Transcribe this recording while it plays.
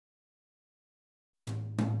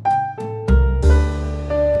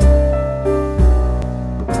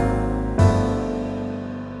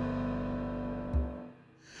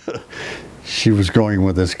she was going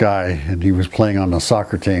with this guy, and he was playing on the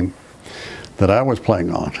soccer team that I was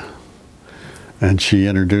playing on. And she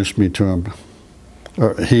introduced me to him,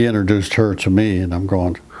 or he introduced her to me, and I'm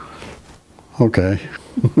going, okay.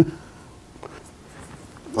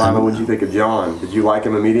 Lila, what did you think of John? Did you like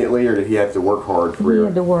him immediately, or did he have to work hard for you? He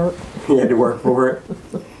had to work. He had to work for it?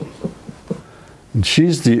 And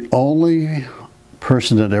she's the only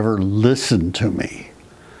person that ever listened to me.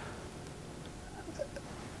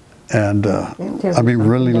 And, I mean,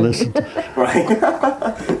 really listened. Right?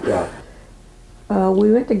 Yeah.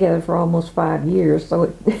 We went together for almost 5 years,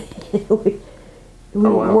 so we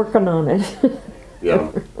were working on it. Yeah.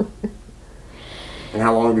 And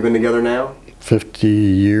how long have you been together now? 50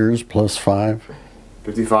 years plus 5.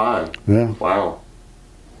 55. Yeah. Wow.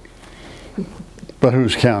 But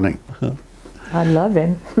who's counting? I love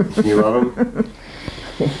him. You love him?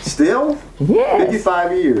 Still? Yes.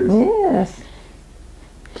 55 years. Yes.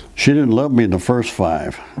 She didn't love me in the first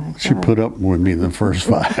 5. She put up with me in the first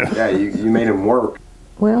 5. Yeah, you made him work.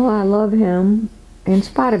 Well, I love him in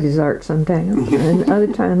spite of his art sometimes, and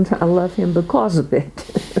other times I love him because of it.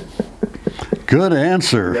 Good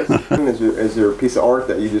answer. Is there a piece of art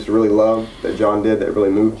that you just really love that John did that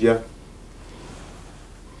really moved you?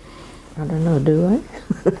 I don't know, do I?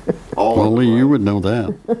 Only you would know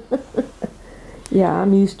that. Yeah,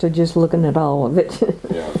 I'm used to just looking at all of it.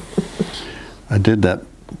 Yeah. I did that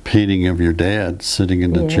painting of your dad sitting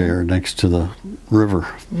in the chair next to the river.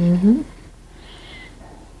 Mm-hmm.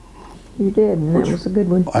 You did, and that was a good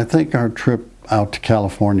one. I think our trip out to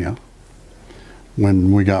California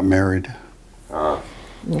when we got married, yeah,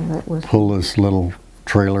 that was pull this little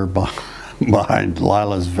trailer behind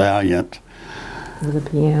Lila's Valiant. with a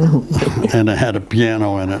piano. And it had a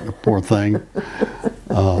piano in it, the poor thing.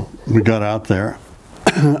 We got out there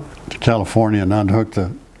to California and unhooked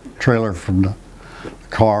the trailer from the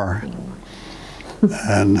car,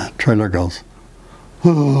 and the trailer goes,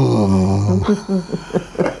 oh.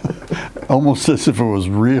 Almost as if it was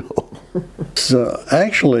real. So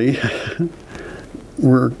actually,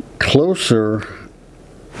 we're closer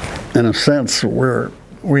in a sense where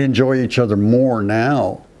we enjoy each other more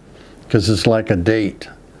now because it's like a date.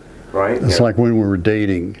 Right. It's like when we were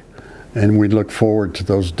dating, and we'd look forward to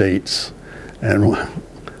those dates. And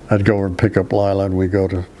I'd go over and pick up Lila, and we'd go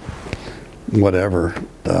to whatever.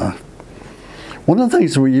 One of the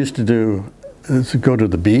things we used to do is to go to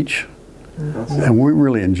the beach, and we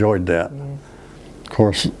really enjoyed that. Yes. Of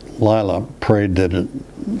course, Lila prayed that a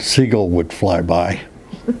seagull would fly by.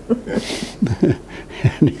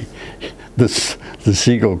 And the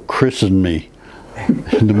seagull christened me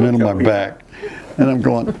in the middle of my back. And I'm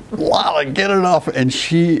going, Lila, get it off. And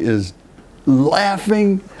she is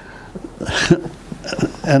laughing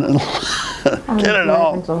and get it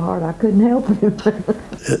off. So hard I couldn't help him.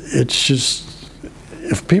 It's just,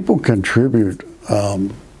 if people contribute, 2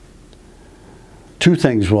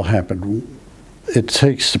 things will happen. It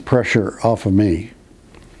takes the pressure off of me,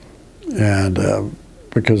 and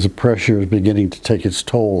because the pressure is beginning to take its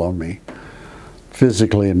toll on me,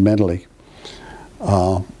 physically and mentally.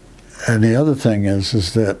 And the other thing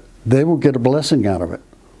is that they will get a blessing out of it.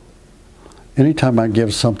 Anytime I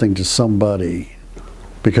give something to somebody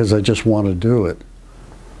because I just want to do it,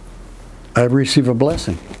 I receive a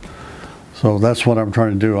blessing. So that's what I'm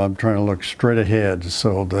trying to do. I'm trying to look straight ahead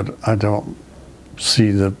so that I don't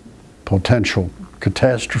see the potential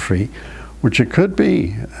catastrophe, which it could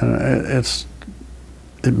be.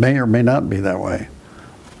 It may or may not be that way.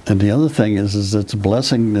 And the other thing is it's a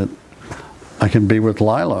blessing that I can be with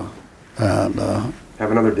Lila and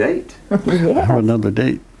have another date. Yeah. have another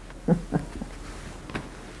date.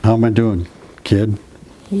 How am I doing, kid?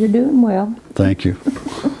 You're doing well. Thank you.